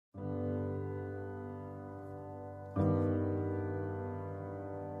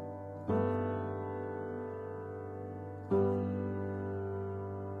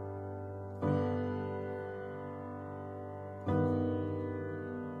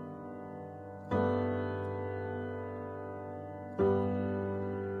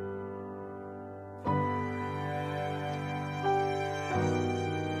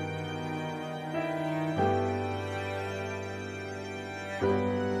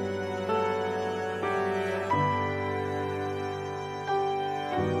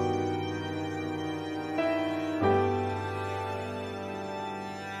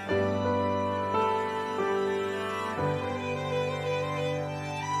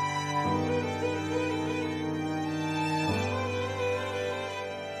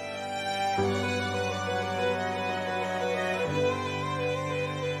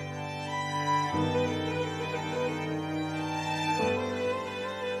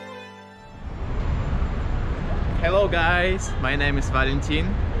Hello guys, my name is Valentin.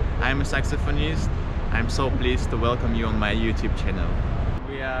 I'm a saxophonist. I'm so pleased to welcome you on my YouTube channel.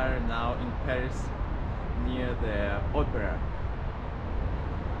 We are now in Paris, near the opera.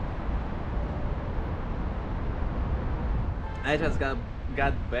 I just got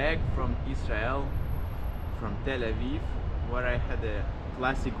back from Israel, from Tel Aviv, where I had a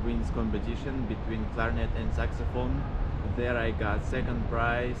classic wings competition between clarinet and saxophone. There I got second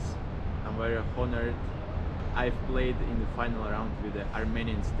prize. I'm very honored. I've played in the final round with the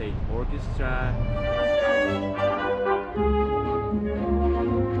Armenian State Orchestra.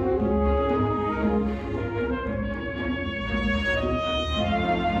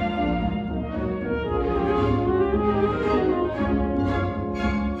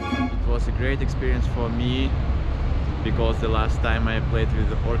 It was a great experience for me because the last time I played with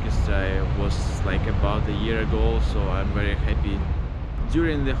the orchestra was like about a year ago, so I'm very happy.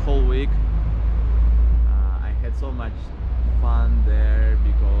 During the whole week had so much fun there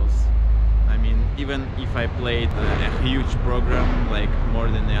because I mean, even if I played a huge program like more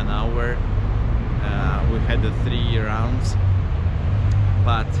than an hour, we had the 3 rounds,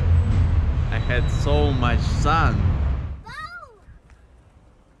 but I had so much sun.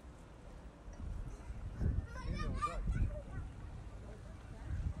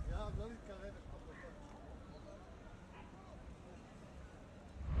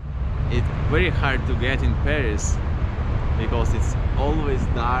 It's very hard to get in Paris because it's always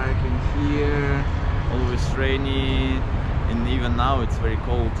dark in here, always rainy, and even now it's very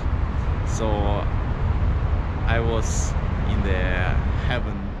cold. So I was in the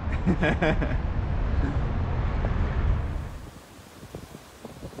heaven.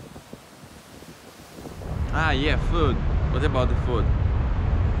 Ah yeah, food. What about the food?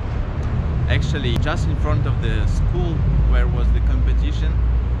 Actually, just in front of the school where was the competition,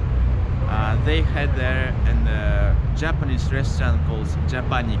 they had there a Japanese restaurant called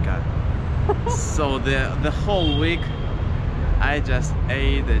Japanica. So the whole week I just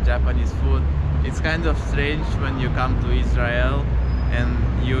ate the Japanese food. It's kind of strange when you come to Israel and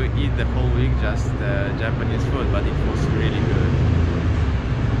you eat the whole week just Japanese food, but it was really good.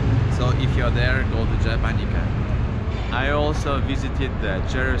 So if you're there, go to Japanica. I also visited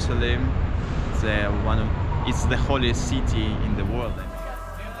Jerusalem. It's the holiest city in the world.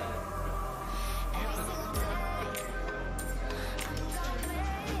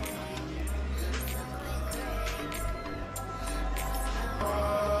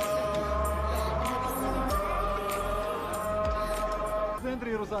 В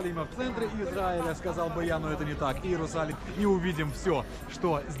центре Иерусалима, в центре Израиля, сказал бы я, но это не так. Иерусалим, и увидим все,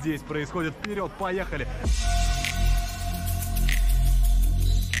 что здесь происходит. Вперед, поехали!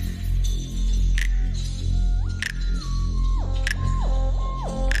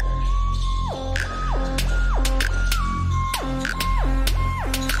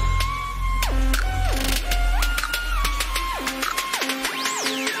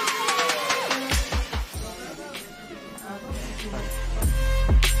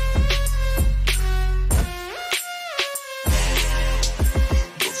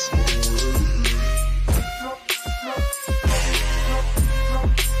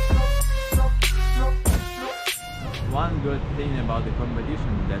 One good thing about the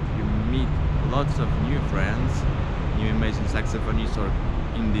competition that you meet lots of new friends, new amazing saxophonists, or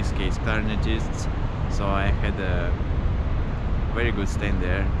in this case clarinetists. So I had a very good stay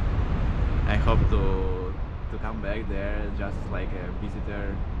there. I hope to come back there just like a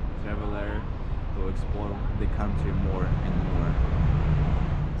visitor, traveler, to explore the country more and more.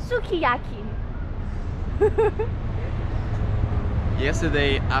 Sukiyaki.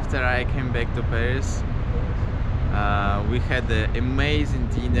 Yesterday, after I came back to Paris, we had an amazing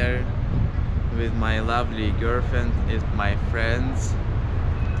dinner with my lovely girlfriend and my friends.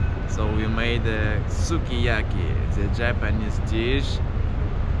 So we made a sukiyaki. It's a Japanese dish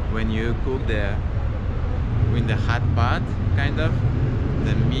when you cook in the hot pot, kind of,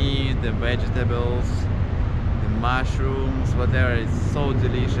 the meat, the vegetables, the mushrooms, whatever. It's so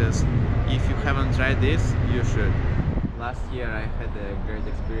delicious. If you haven't tried this, you should. Last year I had a great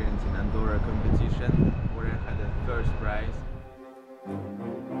experience in Andorra competition where I had a first prize.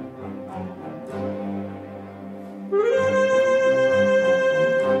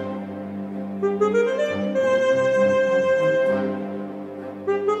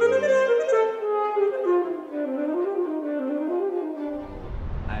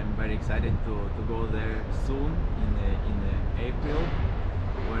 I'm very excited to go there soon in April,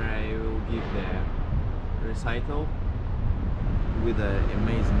 where I will give the recital with an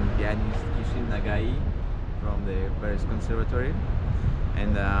amazing pianist Kishin Nagai from the Paris Conservatory,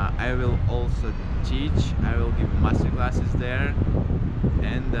 and I will also teach. I will give master classes there,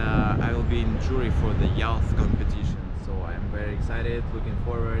 and I will be in jury for the youth competition. So I'm very excited, looking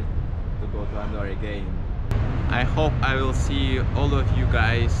forward to go to Andorra again. I hope I will see all of you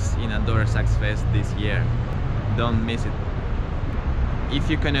guys in Andorra Sax Fest this year. Don't miss it. If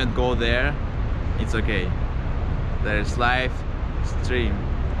you cannot go there, it's okay. There's live stream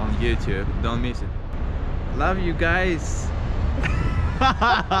on YouTube. Don't miss it. Love you guys.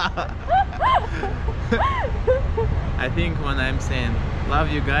 I think when I'm saying love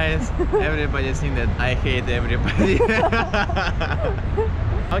you guys, everybody thinks that I hate everybody.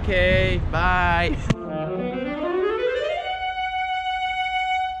 Okay, bye.